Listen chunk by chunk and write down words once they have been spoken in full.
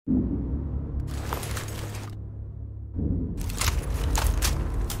What's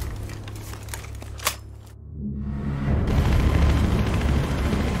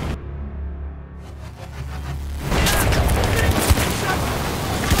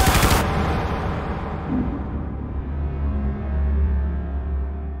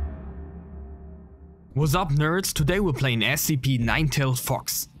up, nerds? Today we're playing SCP Nine-Tailed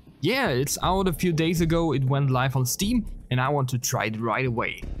Fox. Yeah, it's out a few days ago, it went live on Steam, and I want to try it right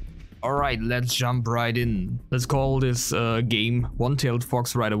away. Alright, let's jump right in. Let's call this game One-Tailed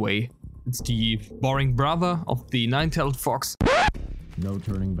Fox right away. It's the boring brother of the Nine-Tailed Fox. No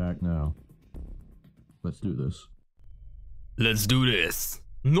turning back now. Let's do this. Let's do this.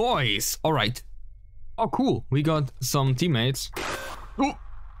 Noise! Alright. Oh cool, we got some teammates. Oh!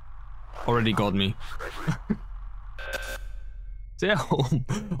 Already got me. They're home.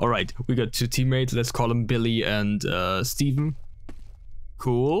 Alright, we got two teammates. Let's call them Billy and Steven.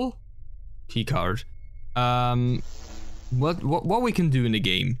 Cool. Keycard. What we can do in the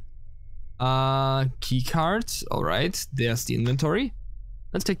game? Keycard. Alright, there's the inventory.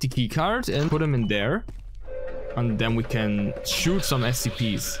 Let's take the keycard and put them in there. And then we can shoot some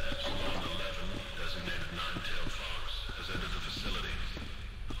SCPs.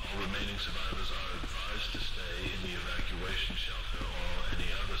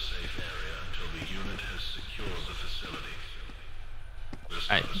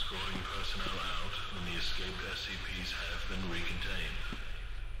 Escorting personnel out when the escaped SCPs have been recontained.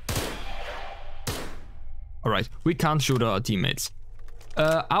 Alright, we can't shoot our teammates.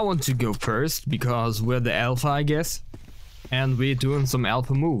 I want to go first because we're the alpha, I guess. And we're doing some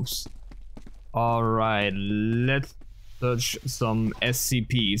alpha moves. Alright, let's search some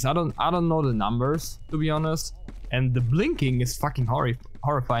SCPs. I don't know the numbers, to be honest. And the blinking is fucking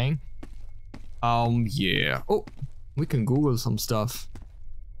horrifying. Yeah. Oh, we can Google some stuff.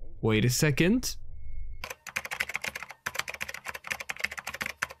 Wait a second.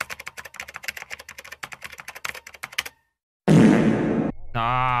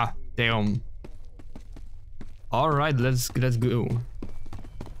 Ah, damn. All right, let's go.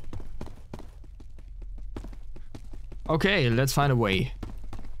 Okay, let's find a way.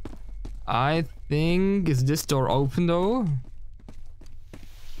 I think, is this door open though?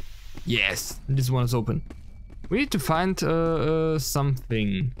 Yes, this one is open. We need to find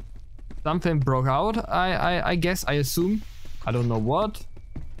something. Something broke out, I guess, I assume. I don't know what.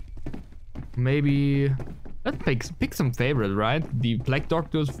 Maybe... Let's pick some favorite, right? The Black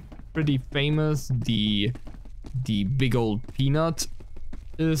Doctor's pretty famous. The big old peanut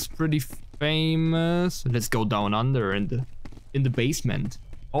is pretty famous. Let's go down under in the basement.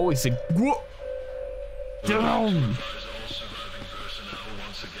 Always a... Whoa! Down!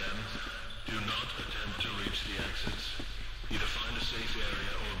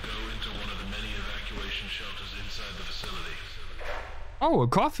 Oh, a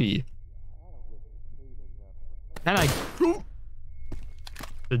coffee. And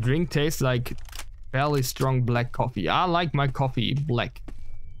the drink tastes like fairly strong black coffee. I like my coffee black.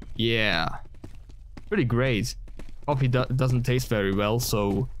 Yeah. Pretty great. Coffee doesn't taste very well,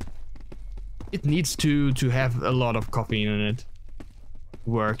 so it needs to have a lot of coffee in it.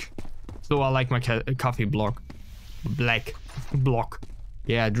 Work. So I like my coffee black block.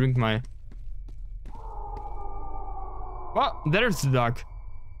 Yeah, drink my... Oh, there's the duck.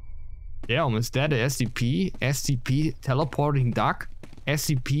 Damn, is that a SCP? SCP teleporting duck?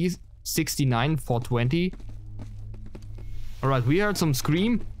 SCP 69420. Alright, we heard some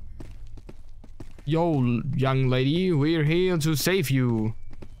scream. Yo, young lady, we're here to save you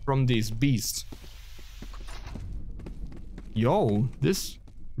from this beast. Yo, this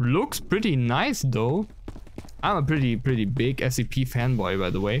looks pretty nice though. I'm a pretty big SCP fanboy, by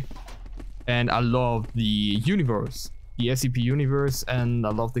the way. And I love the universe. The SCP universe, and I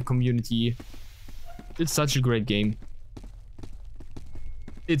love the community. It's such a great game.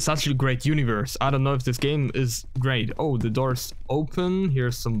 It's such a great universe. I don't know if this game is great. Oh, the door's open.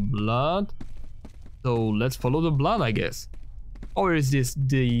 Here's some blood. So let's follow the blood, I guess. Or is this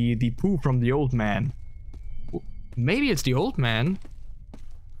the poo from the old man? Maybe it's the old man.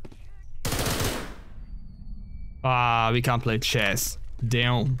 Ah, we can't play chess.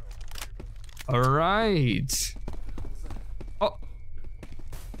 Damn. Alright. Oh.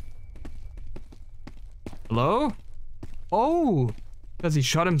 Hello? Oh, because he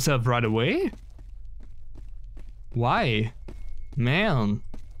shot himself right away? Why? Man.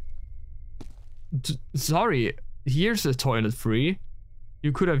 Sorry, here's a toilet free.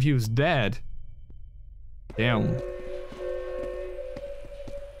 You could have used that. Damn.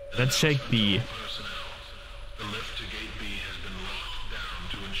 Let's check B.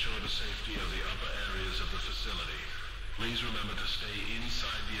 ensure the safety of the upper areas of the facility. Please remember to stay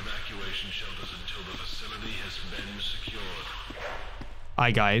inside the evacuation shelters until the facility has been secured. Hi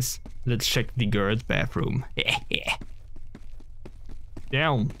guys, let's check the girls' bathroom.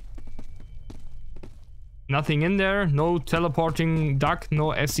 Down. Nothing in there, no teleporting duck, no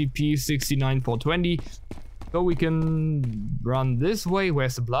SCP-69-420. So we can run this way.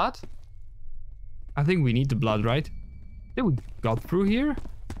 Where's the blood? I think we need the blood, right? Did we got through here?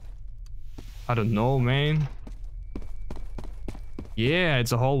 I don't know, man. Yeah,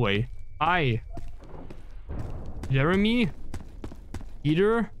 it's a hallway. Hi. Jeremy?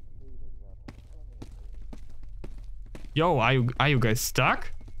 Peter? Yo, are you guys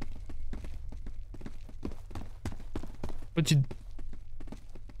stuck?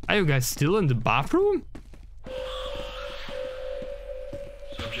 Are you guys still in the bathroom?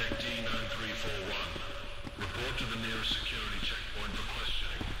 Subject D9341. Report to the nearest security checkpoint for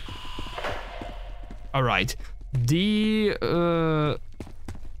questioning. Alright.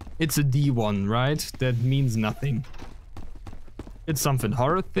 It's a D1, right? That means nothing. It's something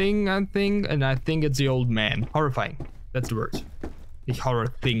horror thing, I think, and I think it's the old man. Horrifying. That's the word. The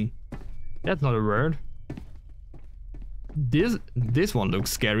horror thing. That's not a word. This one looks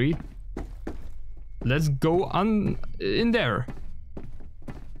scary. Let's go on in there.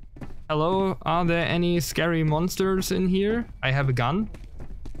 Hello, are there any scary monsters in here? I have a gun.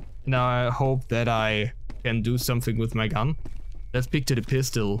 And I hope that I can do something with my gun. Let's pick to the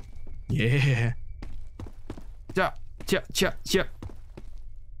pistol. Yeah. Yeah.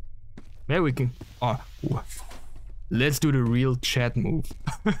 Maybe we can. Oh, let's do the real chat move.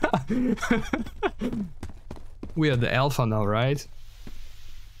 We are the alpha now, right?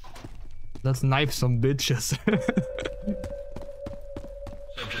 Let's knife some bitches. Subject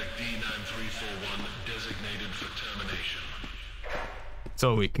D9341 designated for termination.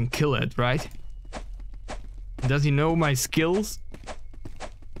 So we can kill it, right? Does he know my skills?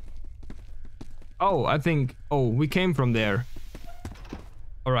 Oh, I think... Oh, we came from there.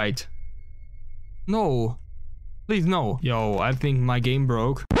 Alright. No. Please, no. Yo, I think my game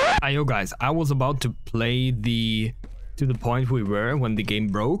broke. Yo guys, I was about to play to the point we were when the game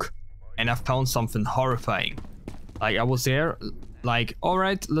broke. And I found something horrifying. Like, I was there, like,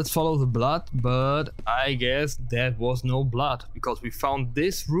 alright, let's follow the blood. But I guess that was no blood. Because we found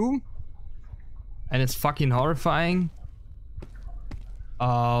this room. And it's fucking horrifying.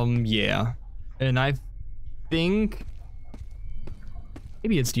 Yeah. And I think...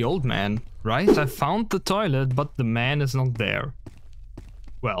 Maybe it's the old man, right? I found the toilet, but the man is not there.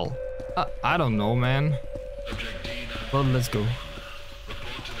 Well, I don't know, man. Well, let's go.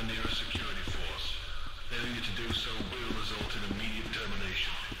 Report to the nearest security force. Failure to do so will result in immediate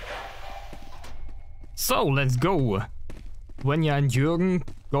termination. So, let's go. Svenja and Jürgen,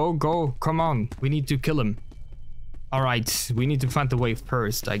 go, come on. We need to kill him. Alright, we need to find the way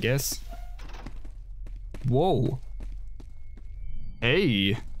first, I guess. Whoa.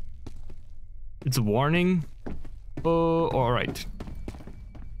 Hey. It's a warning. Alright.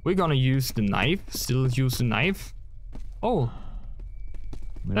 We're gonna use the knife. Still use the knife. Oh.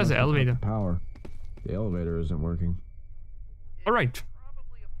 There's the elevator. Power. The elevator isn't working. Alright.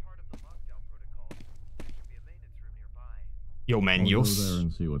 Yo, man, I'll go there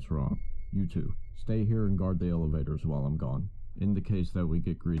and see what's wrong. You two, stay here and guard the elevators while I'm gone. In the case that we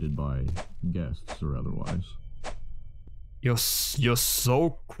get greeted by guests or otherwise. You're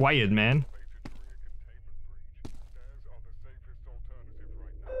so quiet, man.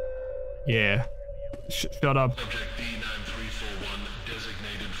 Yeah. Shut up. Subject D9341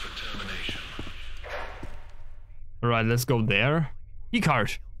 designated for termination. Alright, let's go there.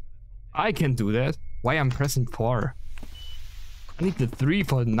 Keycard. I can do that. Why I'm pressing 4? I need the 3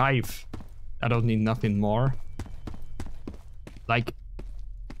 for the knife. I don't need nothing more. Like...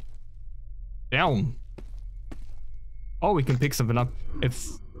 Down. Oh, we can pick something up. A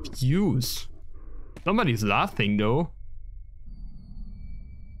fuse. Somebody's laughing though.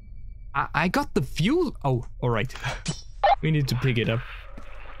 I got the fuse. Oh, alright. We need to pick it up.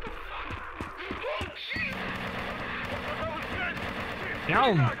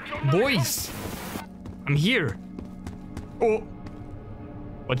 Down, boys. I'm here. Oh.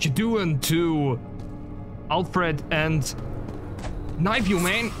 What you doing to Alfred and knife you,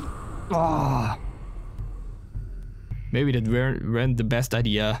 man? Ah. Maybe that weren't the best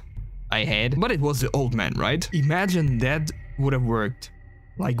idea I had, but it was the old man, right? Imagine that would have worked.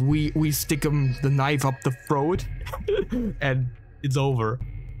 Like we stick him the knife up the throat and it's over.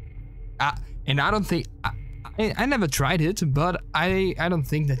 And I don't think I never tried it, but I don't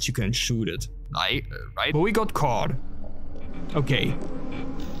think that you can shoot it, right? But we got caught. Okay.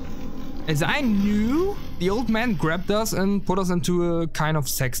 as I knew, the old man grabbed us and put us into a kind of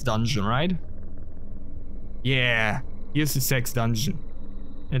sex dungeon, right? Yeah, here's the sex dungeon.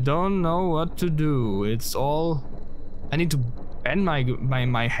 I don't know what to do. It's all... I need to bend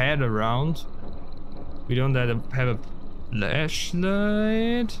my head around. We don't have a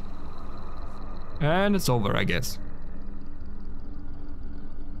flashlight. And it's over, I guess.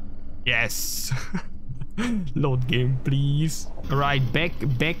 Yes. Load game, please. Alright, back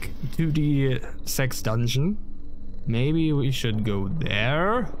to the sex dungeon. Maybe we should go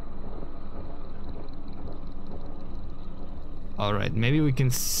there. Alright, maybe we can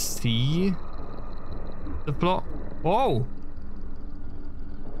see the floor. Oh!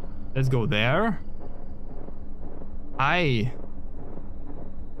 Let's go there.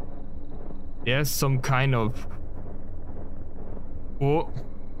 There's some kind of... Oh.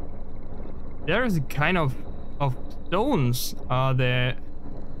 There's a kind of stones there.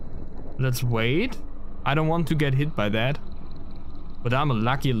 Let's wait. I don't want to get hit by that. But I'm a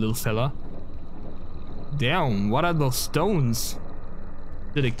lucky little fella. Damn, what are those stones?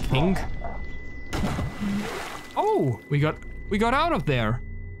 Did it kink? Oh, we got out of there.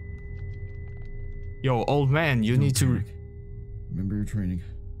 Yo, old man, you need to... Remember your training.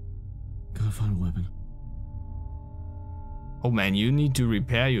 Gotta find a weapon. Oh man, you need to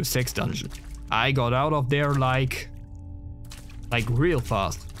repair your sex dungeon. I got out of there like real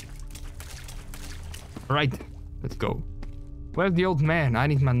fast. Right, let's go. Where's the old man? I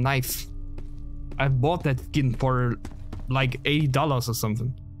need my knife. I bought that skin for like $80 or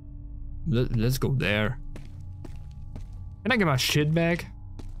something. Let's go there. Can I get my shit back?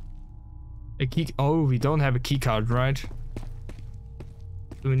 A key? Oh, we don't have a key card, right?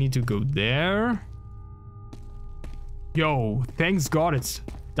 So we need to go there. Yo, thanks God it's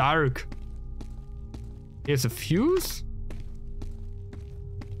dark. Here's a fuse.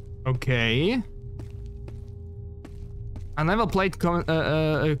 Okay. I never played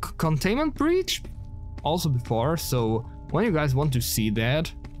Containment Breach also before, so when you guys want to see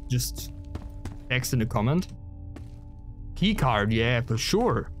that, just text in the comment. Keycard, yeah, for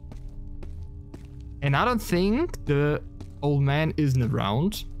sure. And I don't think the old man isn't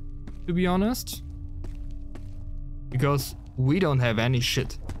around, to be honest. Because we don't have any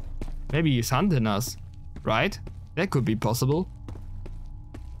shit. Maybe he's hunting us, right? That could be possible.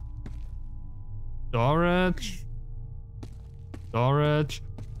 Storage. Storage.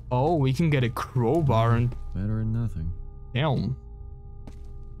 Oh, we can get a crowbar and... Better than nothing. Damn.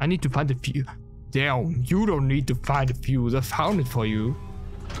 I need to find the fuse. Damn, you don't need to find the fuse. I found it for you.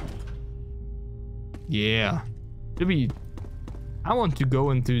 Yeah. I want to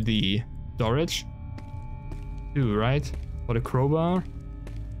go into the storage. 2, right? For the crowbar.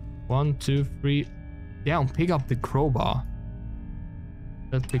 1, 2, 3. Damn, pick up the crowbar.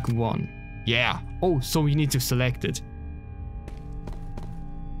 Let's pick 1. Yeah. Oh, so we need to select it.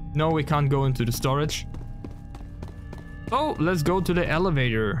 No, we can't go into the storage. So let's go to the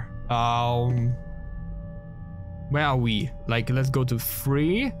elevator. Where are we? Like, let's go to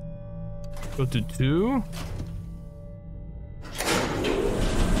 3. Go to 2.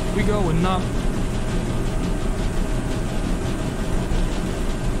 We going up.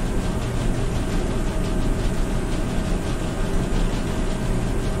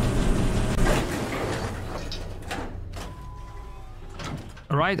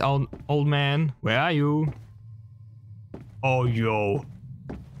 Alright, old man, where are you? Oh, yo.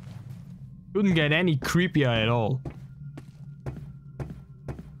 Couldn't get any creepier at all.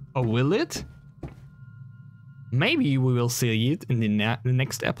 Oh, will it? Maybe we will see it in the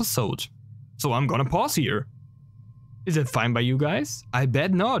next episode. So I'm gonna pause here. Is it fine by you guys? I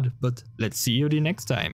bet not, but let's see you the next time.